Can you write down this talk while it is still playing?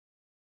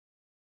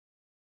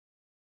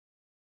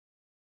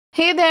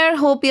Hey there,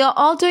 hope you're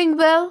all doing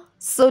well.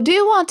 So, do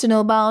you want to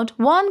know about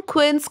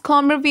Onequince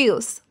com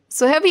reviews?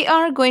 So, here we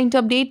are going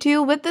to update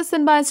you with this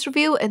unbiased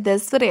review in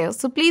this video.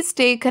 So, please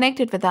stay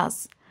connected with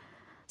us.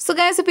 So,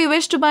 guys, if you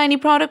wish to buy any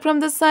product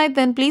from this site,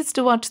 then please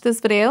do watch this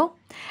video.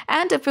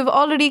 And if you've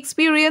already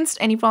experienced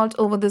any fault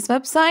over this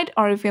website,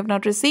 or if you have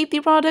not received the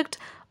product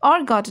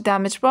or got a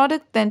damaged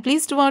product, then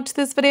please do watch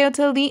this video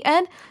till the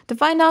end to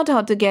find out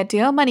how to get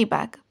your money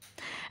back.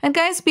 And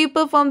guys,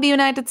 people from the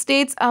United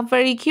States are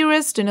very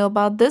curious to know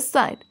about this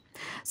site.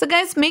 So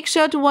guys, make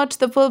sure to watch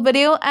the full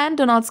video and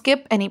do not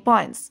skip any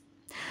points.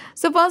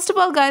 So first of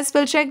all, guys,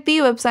 we'll check the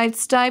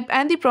website's type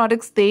and the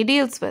products they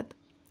deals with.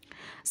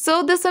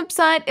 So this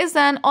website is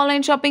an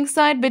online shopping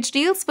site which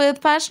deals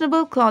with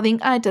fashionable clothing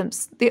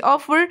items. They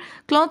offer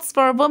clothes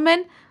for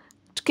women,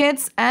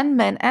 kids and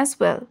men as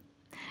well.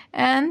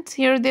 And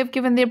here they've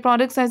given their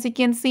products as you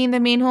can see in the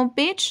main home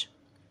page.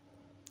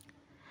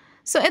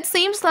 So it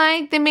seems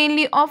like they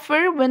mainly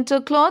offer winter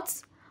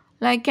clothes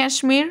like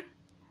cashmere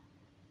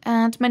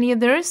and many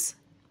others.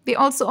 They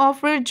also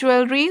offer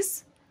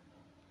jewelries,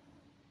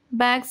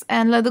 bags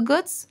and leather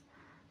goods.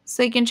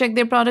 So you can check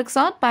their products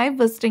out by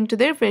visiting to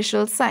their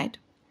official site.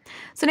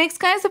 So next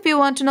guys, if you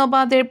want to know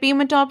about their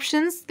payment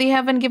options, they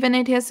haven't given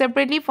it here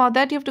separately. For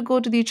that you have to go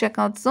to the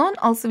checkout zone.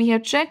 Also we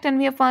have checked and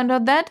we have found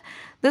out that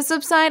this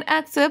website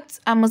accepts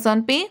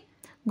Amazon Pay,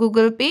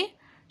 Google Pay,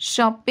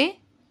 Shop Pay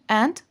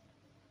and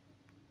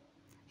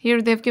here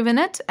they've given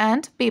it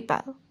and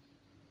Payapal.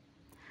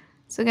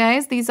 So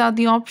guys, these are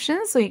the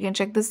options, so you can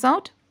check this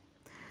out.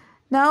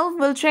 Now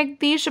we'll check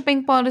the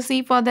shipping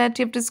policy. For that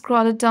you have to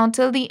scroll it down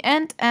till the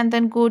end and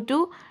then go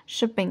to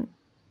shipping.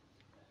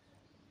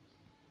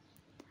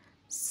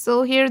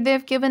 So here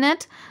they've given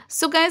it.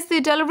 So guys, the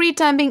delivery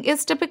timing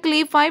is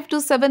typically 5 to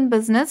 7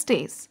 business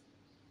days.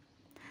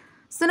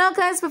 So now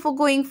guys, before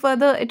going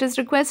further, it is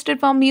requested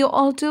from you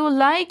all to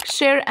like,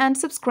 share and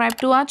subscribe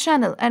to our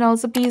channel. And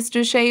also please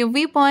do share your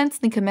viewpoints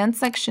in the comment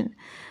section.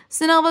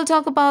 So now we'll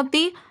talk about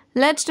the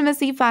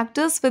legitimacy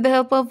factors with the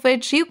help of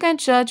which you can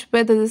judge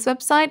whether this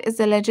website is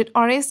a legit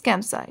or a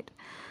scam site.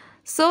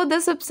 So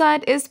this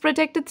website is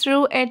protected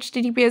through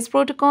HTTPS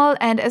protocol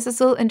and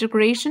SSL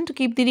integration to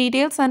keep the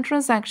details and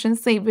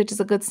transactions safe, which is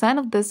a good sign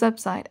of this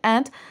website.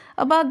 And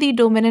about the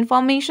domain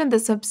information,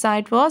 this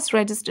website was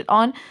registered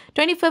on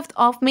 25th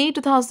of May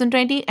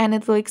 2020 and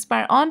it will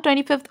expire on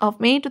 25th of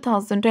May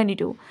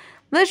 2022,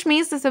 which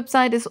means this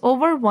website is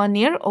over 1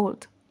 year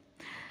old.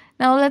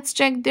 Now let's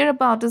check their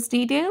About Us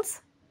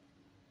details.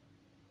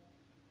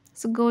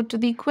 So go to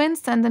the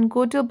Quince and then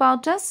go to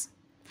About Us.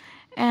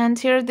 And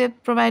here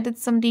they've provided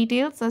some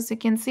details as you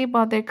can see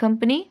about their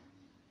company.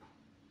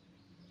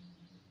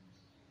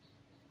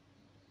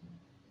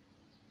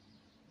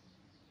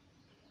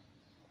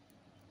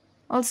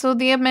 Also,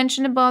 they have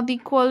mentioned about the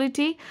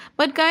quality.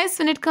 But guys,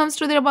 when it comes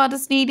to their About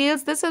Us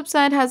details, this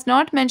website has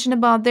not mentioned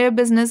about their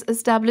business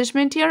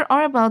establishment here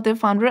or about their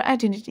founder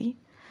identity.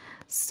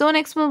 So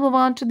next we'll move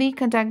on to the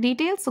contact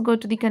details. So go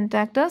to the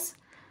Contact Us.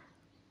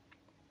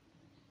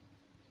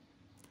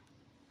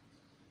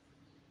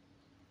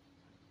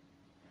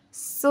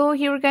 So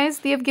here guys,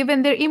 they have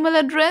given their email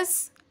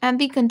address and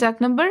the contact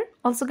number.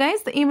 Also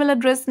guys, the email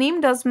address name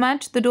does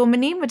match the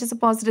domain name, which is a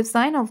positive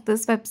sign of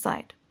this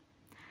website.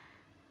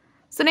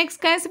 So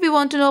next guys, if you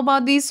want to know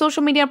about the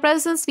social media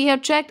presence, we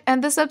have checked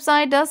and this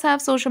website does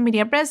have social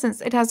media presence.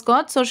 It has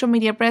got social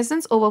media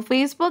presence over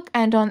Facebook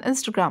and on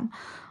Instagram.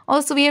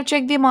 Also, we have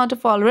checked the amount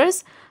of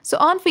followers. So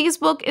on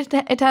Facebook,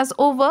 it has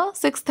over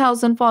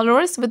 6,000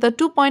 followers with a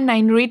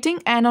 2.9 rating,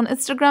 and on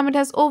Instagram, it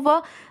has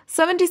over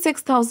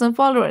 76,000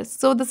 followers.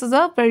 So this is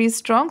a very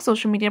strong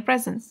social media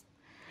presence.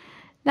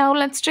 Now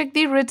let's check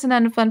the return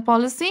and refund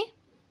policy.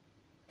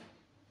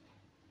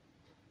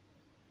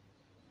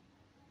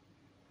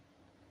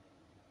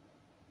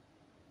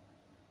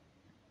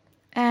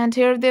 And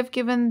here they've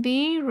given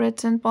the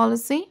return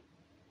policy.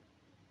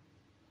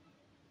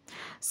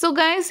 So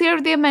guys,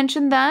 here they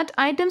mentioned that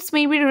items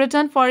may be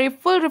returned for a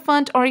full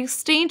refund or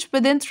exchange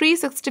within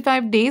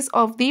 365 days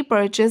of the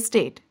purchase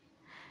date.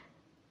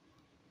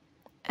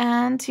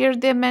 And here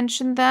they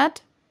mentioned that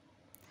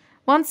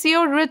once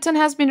your return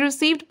has been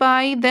received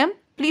by them,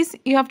 please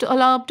you have to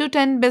allow up to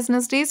 10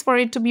 business days for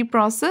it to be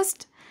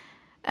processed.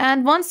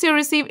 And once you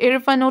receive a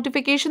refund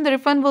notification, the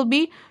refund will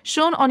be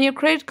shown on your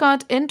credit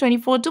card in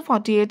 24 to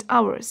 48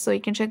 hours. So you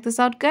can check this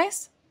out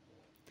guys.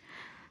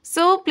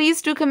 So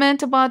please do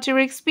comment about your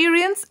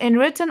experience in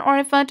return or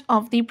refund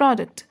of the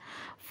product.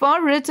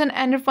 For return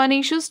and refund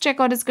issues,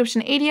 check our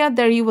description area.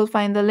 There you will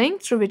find the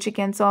link through which you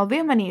can solve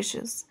your money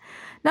issues.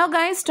 Now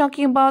guys,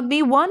 talking about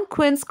the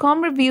Onequince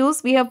com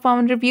reviews, we have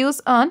found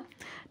reviews on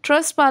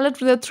Trustpilot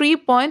with a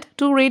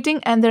 3.2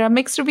 rating and there are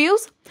mixed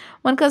reviews.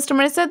 One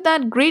customer said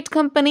that great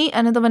company,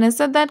 another one has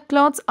said that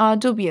clothes are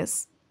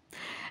dubious.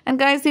 And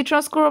guys, the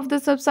trust score of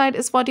this website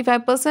is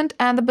 45%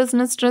 and the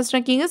business trust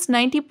ranking is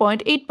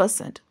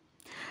 90.8%.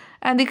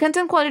 And the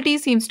content quality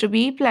seems to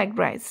be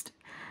plagiarized.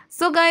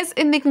 So guys,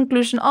 in the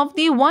conclusion of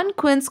the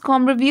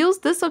Onequince.com reviews,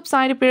 this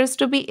website appears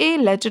to be a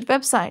legit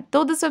website.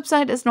 Though this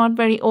website is not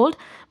very old,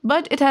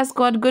 but it has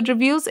got good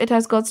reviews, it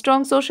has got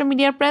strong social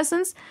media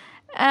presence,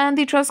 and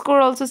the trust score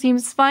also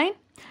seems fine.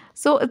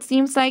 So it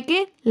seems like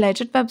a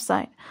legit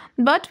website.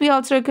 But we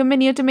also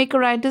recommend you to make a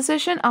right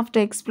decision after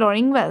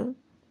exploring well.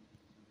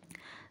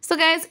 So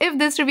guys, if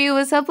this review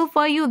is helpful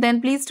for you,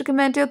 then please to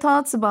comment your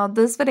thoughts about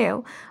this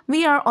video.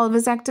 We are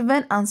always active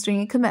in answering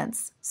your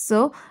comments.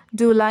 So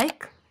do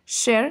like,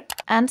 share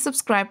and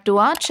subscribe to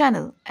our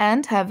channel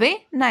and have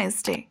a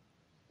nice day.